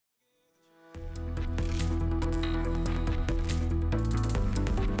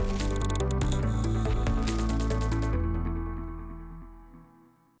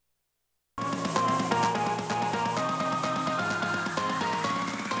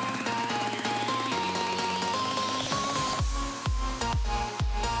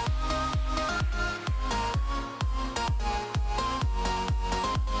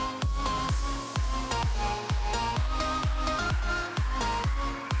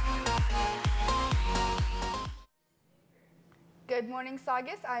Good morning,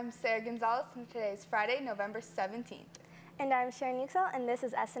 Saugus. I'm Sarah Gonzalez, and today is Friday, November 17th. And I'm Sherin Yueksel, and this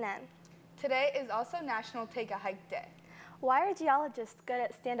is SNN. Today is also National Take a Hike Day. Why are geologists good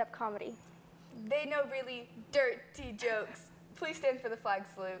at stand-up comedy? They know really dirty jokes. Please stand for the flag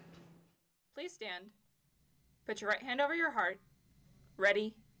salute. Please stand. Put your right hand over your heart.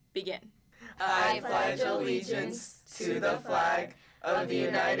 Ready, begin. I pledge allegiance to the flag of the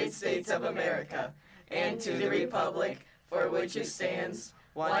United States of America and to the republic for which it stands,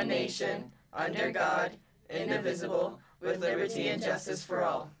 one nation, under God, indivisible, with liberty and justice for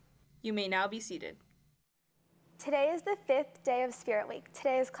all. You may now be seated. Today is the 5th day of Spirit Week.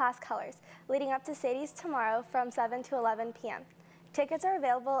 Today is class colors, leading up to Sadie's tomorrow from 7 to 11 p.m. Tickets are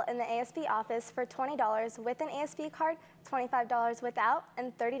available in the ASB office for $20 with an ASB card, $25 without,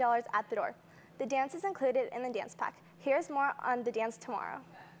 and $30 at the door. The dance is included in the dance pack. Here's more on the dance tomorrow.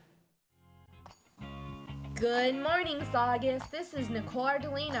 Good morning, Saugus. This is Nicole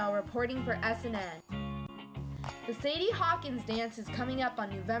Ardolino reporting for SNN. The Sadie Hawkins Dance is coming up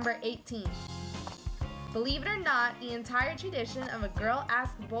on November 18th. Believe it or not, the entire tradition of a girl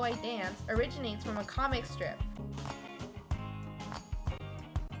ask boy dance originates from a comic strip.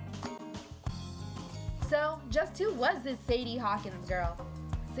 So, just who was this Sadie Hawkins girl?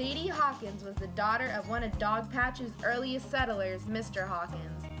 Sadie Hawkins was the daughter of one of Dogpatch's earliest settlers, Mr.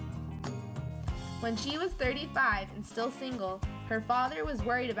 Hawkins. When she was 35 and still single, her father was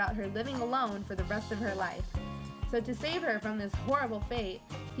worried about her living alone for the rest of her life. So to save her from this horrible fate,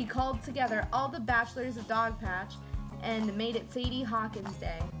 he called together all the bachelors of Dogpatch and made it Sadie Hawkins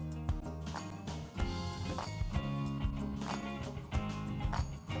Day.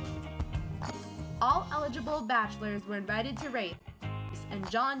 All eligible bachelors were invited to race, and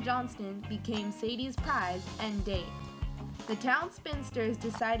John Johnston became Sadie's prize and date. The town spinsters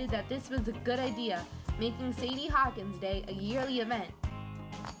decided that this was a good idea, making Sadie Hawkins Day a yearly event.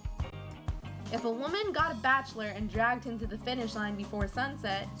 If a woman got a bachelor and dragged him to the finish line before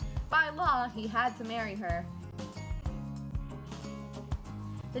sunset, by law he had to marry her.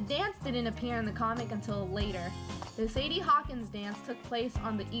 The dance didn't appear in the comic until later. The Sadie Hawkins dance took place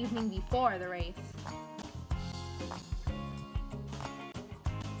on the evening before the race.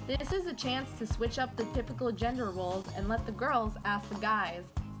 This is a chance to switch up the typical gender roles and let the girls ask the guys.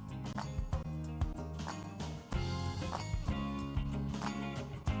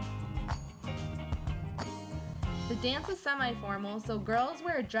 The dance is semi-formal, so girls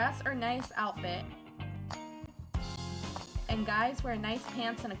wear a dress or nice outfit, and guys wear nice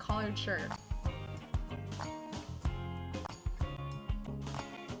pants and a collared shirt.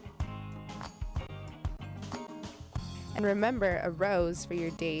 And remember a rose for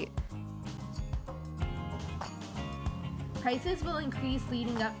your date. Prices will increase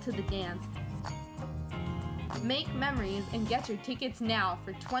leading up to the dance. Make memories and get your tickets now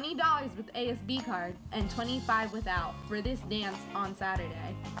for $20 with ASB card and $25 without for this dance on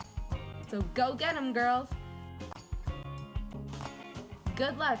Saturday. So go get 'em, girls!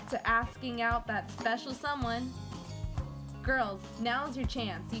 Good luck to asking out that special someone. Girls, now's your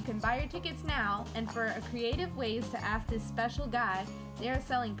chance. You can buy your tickets now, and for creative ways to ask this special guy, they are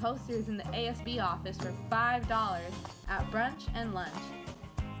selling posters in the ASB office for $5 at brunch and lunch.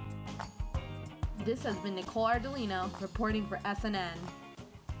 This has been Nicole Ardolino reporting for SNN.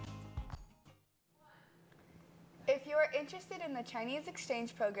 If you are interested in the Chinese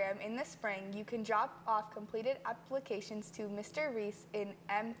exchange program in the spring, you can drop off completed applications to Mr. Reese in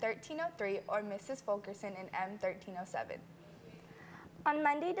M1303 or Mrs. Fulkerson in M1307. On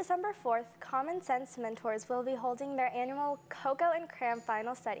Monday, December 4th, Common Sense Mentors will be holding their annual Cocoa and Cram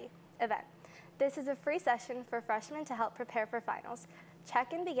Final Study event. This is a free session for freshmen to help prepare for finals.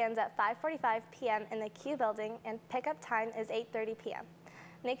 Check-in begins at 5:45 p.m. in the Q building, and pickup time is 8:30 p.m.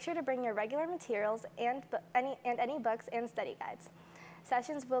 Make sure to bring your regular materials and any books and study guides.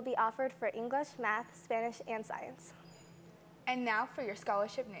 Sessions will be offered for English, math, Spanish, and science. And now for your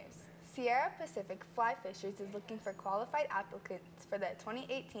scholarship news. Sierra Pacific Fly Fishers is looking for qualified applicants for the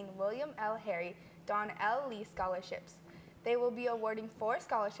 2018 William L. Harry, Don L. Lee scholarships. They will be awarding 4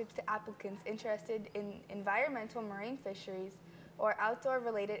 scholarships to applicants interested in environmental marine fisheries or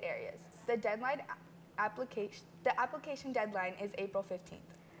outdoor-related areas. The application deadline is April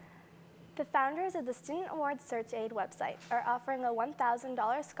 15th. The founders of the Student Awards Search Aid website are offering a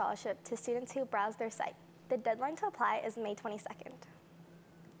 $1,000 scholarship to students who browse their site. The deadline to apply is May 22nd.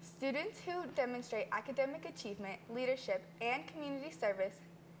 Students who demonstrate academic achievement, leadership, and community service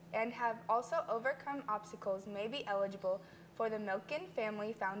and have also overcome obstacles may be eligible for the Milken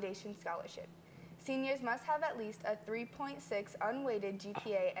Family Foundation Scholarship. Seniors must have at least a 3.6 unweighted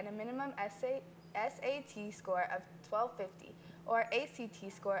GPA and a minimum SAT score of 1250, or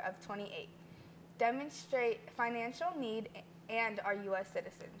ACT score of 28, demonstrate financial need, and are U.S.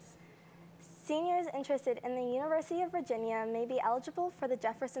 citizens. Seniors interested in the University of Virginia may be eligible for the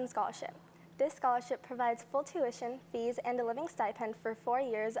Jefferson Scholarship. This scholarship provides full tuition, fees, and a living stipend for 4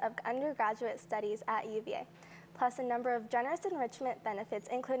 years of undergraduate studies at UVA, plus a number of generous enrichment benefits,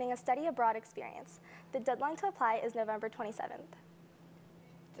 including a study abroad experience. The deadline to apply is November 27th.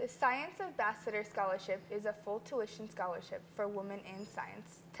 The Science Ambassador Scholarship is a full tuition scholarship for women in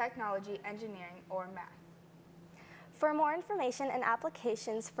science, technology, engineering, or math. For more information and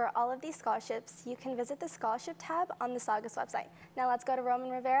applications for all of these scholarships, you can visit the Scholarship tab on the Saugus website. Now let's go to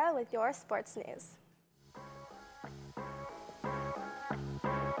Roman Rivera with your sports news.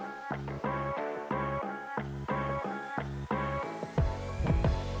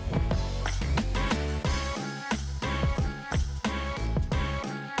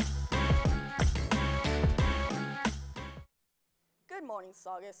 Good morning,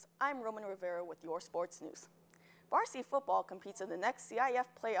 Saugus. I'm Roman Rivera with your sports news. Varsity football competes in the next CIF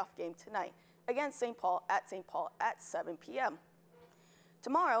playoff game tonight against St. Paul at 7 p.m.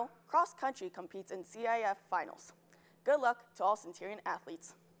 Tomorrow, cross country competes in CIF finals. Good luck to all Centurion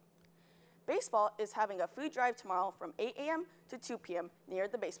athletes. Baseball is having a food drive tomorrow from 8 a.m. to 2 p.m. near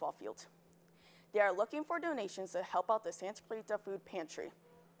the baseball field. They are looking for donations to help out the Santa Clarita Food Pantry.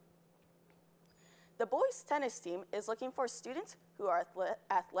 The boys tennis team is looking for students who are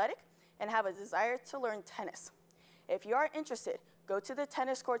athletic and have a desire to learn tennis. If you are interested, go to the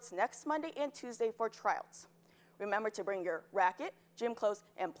tennis courts next Monday and Tuesday for tryouts. Remember to bring your racket, gym clothes,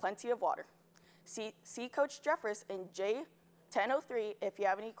 and plenty of water. See Coach Jeffers in J1003 if you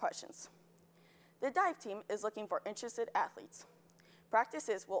have any questions. The dive team is looking for interested athletes.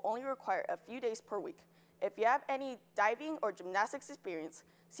 Practices will only require a few days per week. If you have any diving or gymnastics experience,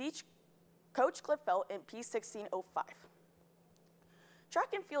 see Coach Cliffeld in P1605.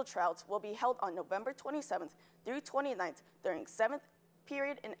 Track and field tryouts will be held on November 27th through 29th during 7th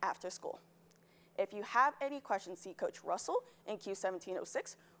period and after school. If you have any questions, see Coach Russell in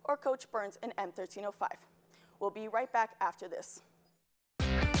Q1706 or Coach Burns in M1305. We'll be right back after this.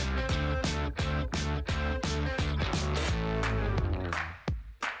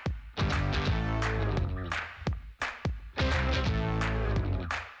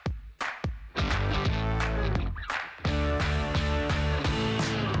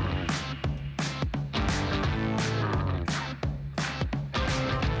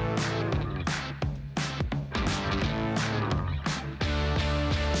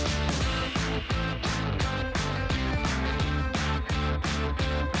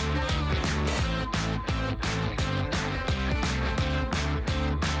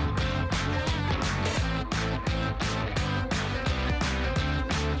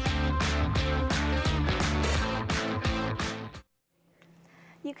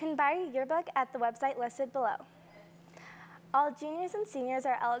 You can buy your yearbook at the website listed below. All juniors and seniors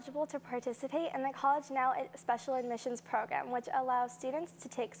are eligible to participate in the College Now Special Admissions Program, which allows students to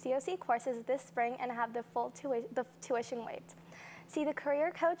take COC courses this spring and have the full tuition waived. See the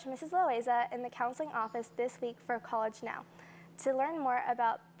career coach, Mrs. Loaiza, in the counseling office this week for College Now. To learn more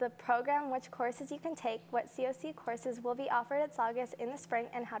about the program, which courses you can take, what COC courses will be offered at Saugus in the spring,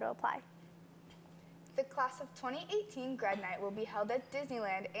 and how to apply. The class of 2018 grad night will be held at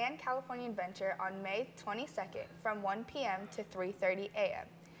Disneyland and California Adventure on May 22nd from 1 p.m. to 3:30 a.m.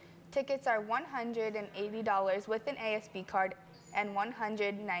 Tickets are $180 with an ASB card and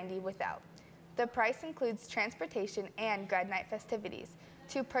 $190 without. The price includes transportation and grad night festivities.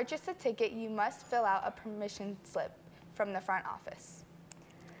 To purchase a ticket, you must fill out a permission slip from the front office.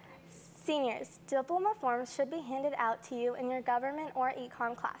 Seniors, diploma forms should be handed out to you in your government or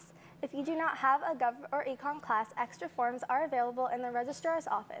econ class. If you do not have a Gov or Econ class, extra forms are available in the registrar's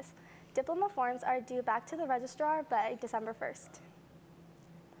office. Diploma forms are due back to the registrar by December 1st.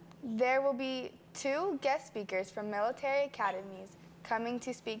 There will be 2 guest speakers from military academies coming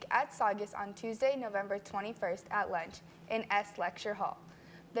to speak at Saugus on Tuesday, November 21st at lunch in S Lecture Hall.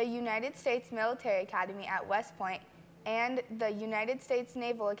 The United States Military Academy at West Point and the United States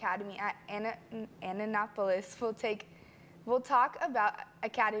Naval Academy at Annapolis will talk about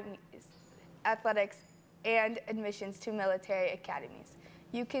academies, athletics, and admissions to military academies.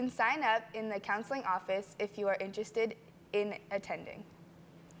 You can sign up in the counseling office if you are interested in attending.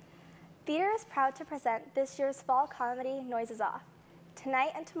 Theater is proud to present this year's fall comedy, Noises Off,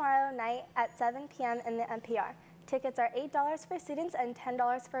 tonight and tomorrow night at 7 p.m. in the NPR. Tickets are $8 for students and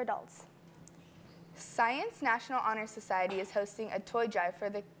 $10 for adults. Science National Honor Society is hosting a toy drive for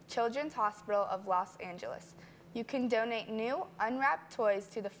the Children's Hospital of Los Angeles. You can donate new, unwrapped toys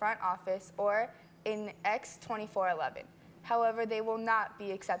to the front office or in X2411. However, they will not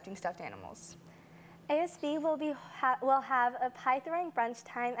be accepting stuffed animals. ASB will have a pie-throwing brunch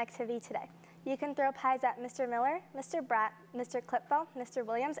time activity today. You can throw pies at Mr. Miller, Mr. Bratt, Mr. Clipfell, Mr.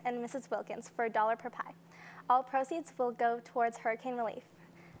 Williams, and Mrs. Wilkins for $1 per pie. All proceeds will go towards hurricane relief.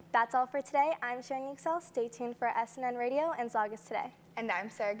 That's all for today. I'm Sherin Yueksel. Stay tuned for SNN Radio and Saugus Today. And I'm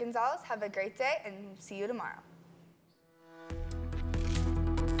Sarah Gonzalez. Have a great day and see you tomorrow.